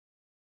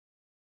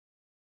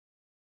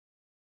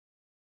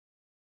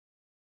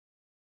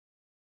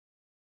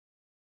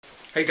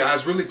Hey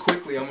guys, really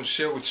quickly I'm going to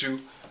share with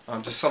you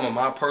just some of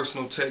my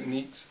personal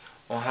techniques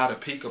on how to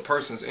pique a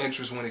person's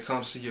interest when it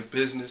comes to your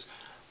business.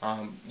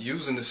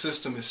 Using the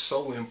system is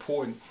so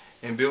important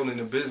in building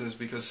a business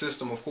because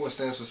system of course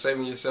stands for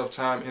saving yourself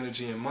time,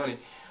 energy, and money,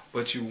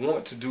 but you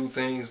want to do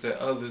things that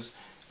others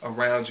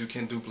around you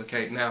can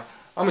duplicate. Now,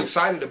 I'm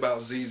excited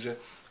about Zija,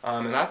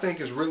 and I think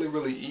it's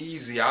really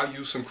easy. I'll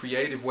use some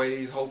creative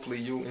ways. Hopefully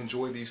you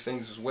enjoy these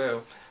things as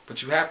well,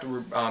 but you have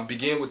to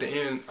begin with the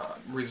end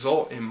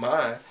result in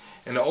mind.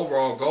 And the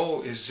overall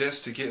goal is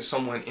just to get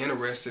someone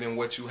interested in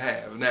what you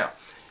have. Now,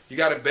 you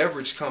got a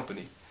beverage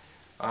company.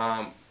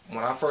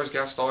 When I first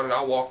got started,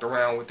 I walked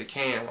around with the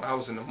can. When I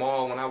was in the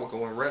mall, when I would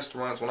go in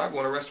restaurants, when I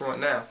go in a restaurant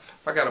now,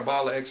 if I got a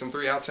bottle of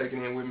XM3, I'll take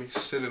it in with me,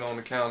 sit it on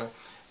the counter,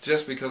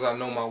 just because I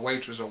know my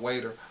waitress or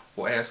waiter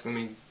will ask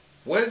me,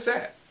 what is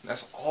that?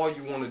 That's all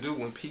you want to do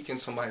when piquing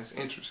somebody's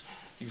interest.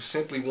 You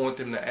simply want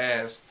them to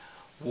ask,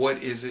 what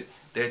is it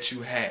that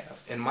you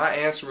have? And my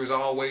answer is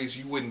always,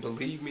 you wouldn't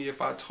believe me if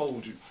I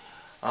told you.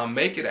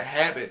 Make it a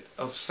habit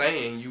of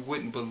saying you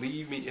wouldn't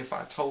believe me if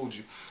I told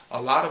you.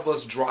 A lot of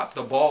us drop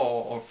the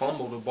ball or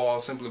fumble the ball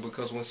simply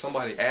because when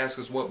somebody asks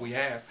us what we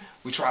have,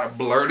 we try to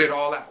blurt it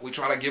all out. We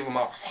try to give them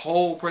our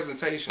whole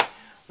presentation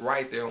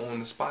right there on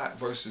the spot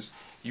versus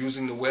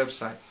using the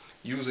website,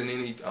 using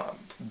any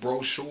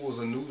brochures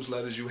or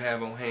newsletters you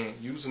have on hand,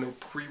 using a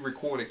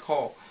pre-recorded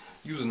call,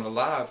 using a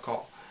live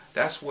call.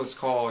 That's what's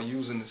called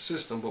using the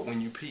system. But when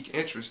you pique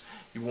interest,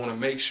 you want to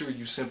make sure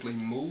you simply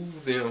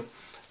move them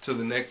to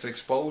the next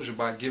exposure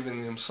by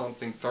giving them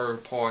something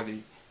third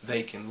party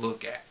they can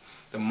look at.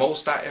 The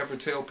most I ever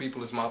tell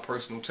people is my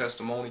personal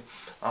testimony.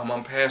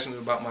 I'm passionate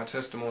about my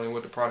testimony and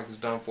what the product has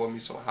done for me,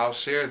 so I'll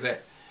share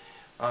that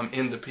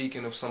in the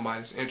piquing of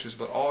somebody's interest.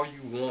 But all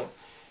you want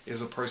is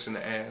a person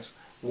to ask,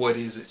 what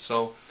is it?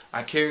 So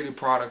I carry the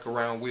product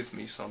around with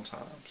me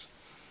sometimes.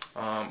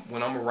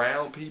 When I'm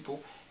around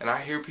people and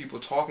I hear people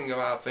talking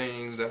about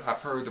things that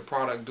I've heard the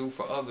product do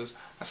for others,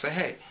 I say,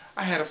 hey,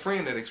 I had a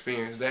friend that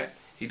experienced that.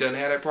 He doesn't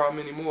have that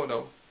problem anymore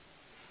though.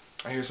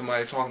 I hear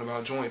somebody talking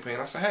about joint pain.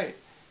 I say, hey,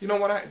 you know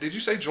what? Did you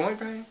say joint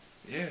pain?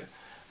 Yeah.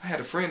 I had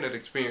a friend that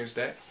experienced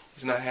that.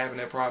 He's not having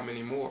that problem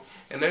anymore.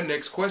 And their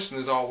next question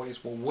is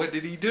always, well, what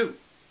did he do?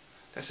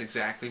 That's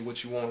exactly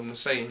what you want them to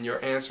say. And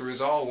your answer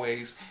is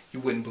always, you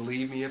wouldn't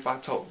believe me if I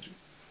told you.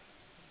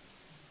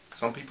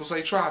 Some people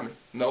say, try me.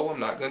 No, I'm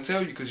not going to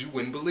tell you because you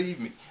wouldn't believe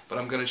me. But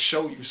I'm going to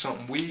show you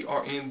something. We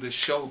are in the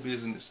show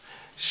business.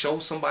 Show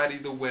somebody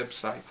the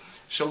website.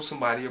 Show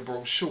somebody a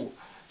brochure.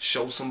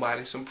 Show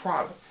somebody some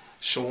product.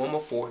 Show them a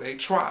 4-day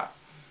trial.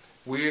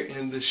 We're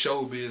in the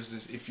show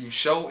business. If you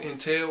show and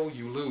tell,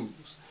 you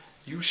lose.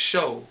 You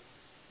show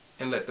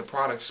and let the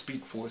product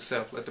speak for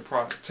itself. Let the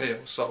product tell.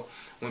 So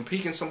when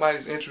piquing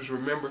somebody's interest,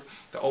 remember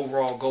the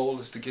overall goal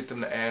is to get them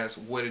to ask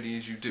what it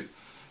is you do.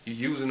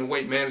 You're using the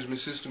weight management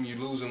system, you're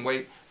losing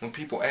weight. When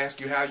people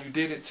ask you how you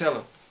did it, tell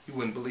them, you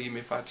wouldn't believe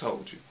me if I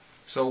told you.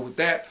 So with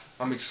that,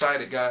 I'm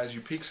excited, guys. You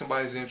pique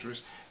somebody's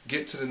interest,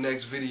 get to the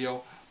next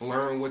video,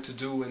 learn what to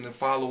do, and then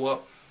follow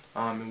up,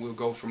 and we'll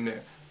go from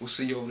there. We'll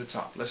see you over the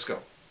top. Let's go.